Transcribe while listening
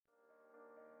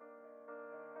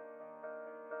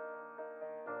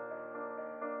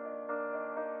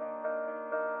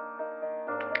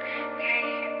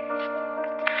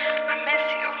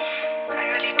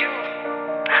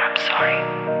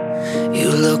You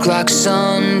look like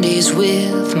Sundays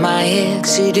with my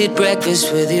ex. You did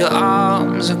breakfast with your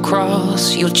arms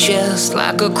across your chest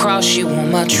like a cross. You wore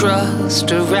my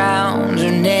trust around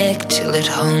her neck till it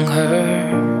hung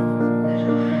her.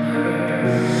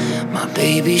 My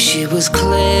baby, she was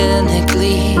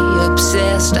clinically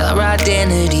obsessed. Our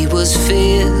identity was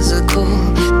physical,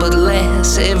 but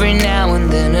less. Every now and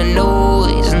then a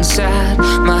noise inside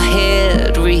my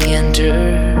head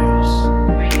re-enters.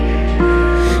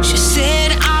 She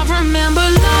said, I remember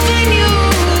loving you,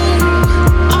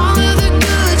 all of the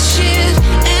good shit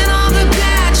and all the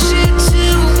bad shit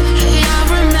too. Hey, I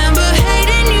remember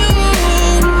hating you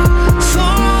for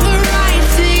all the right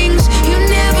things you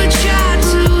never tried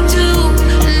to do.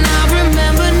 And I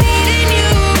remember needing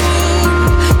you,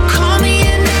 call me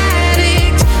an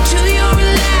addict to your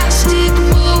elastic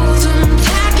moves. I'm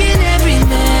packing every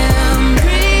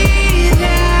memory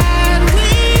that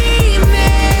we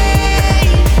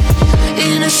made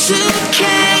in a suitcase.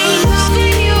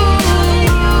 Loving you,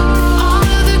 all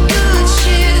of the good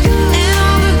shit and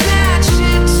all the bad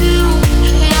shit too.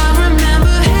 Hey, I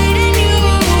remember hating you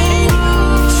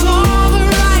for all the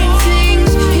right things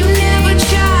you never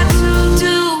tried to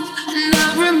do. And I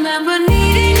remember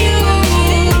needing you,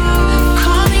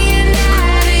 call me an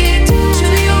addict to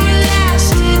your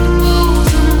elastic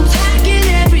moves. I'm packing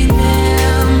every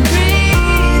memory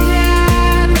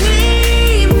that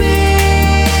we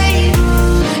made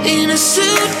in a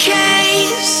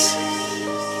suitcase.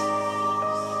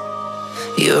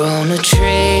 You're on a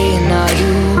train I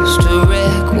used to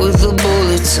wreck with the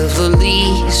bullets of the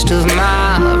least of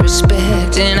my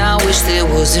respect. And I wish there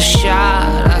was a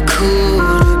shot I could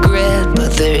regret,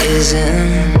 but there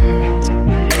isn't.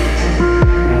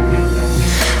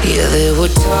 Yeah, there were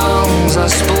tongues I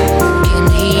spoke in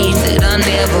heat that I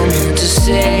never meant to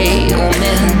say or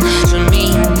meant to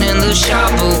mean. And the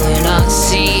sharper when I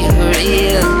see her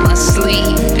in my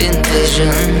sleeping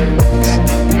visions.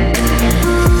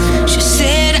 She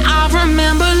said, I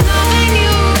remember loving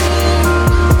you,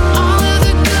 all of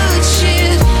the good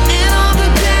shit and all the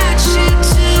bad shit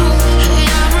too. Hey,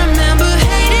 I remember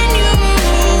hating you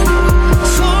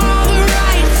for all the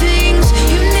right things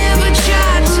you never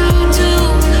tried to do.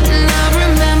 And I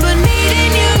remember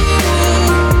needing you,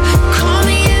 call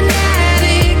me an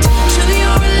addict to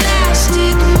your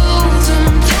elastic moves. I'm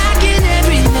packing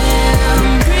every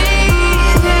memory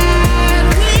that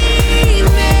we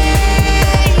made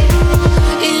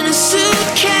in a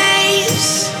suitcase.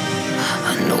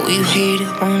 I know you hate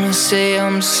it when I say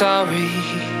I'm sorry,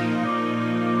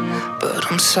 but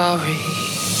I'm sorry.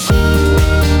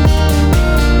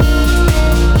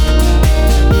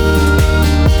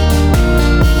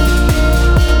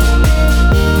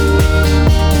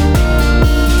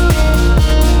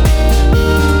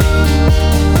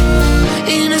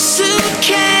 In a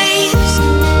suitcase.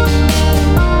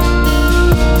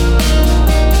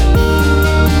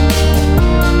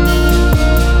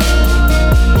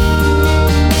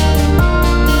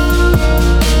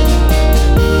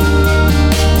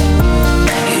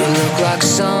 You look like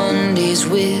Sundays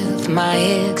with my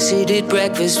ex. You did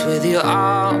breakfast with your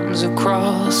arms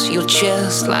across your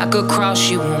chest like a cross.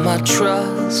 You wore my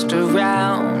trust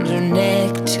around her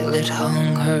neck till it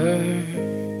hung her.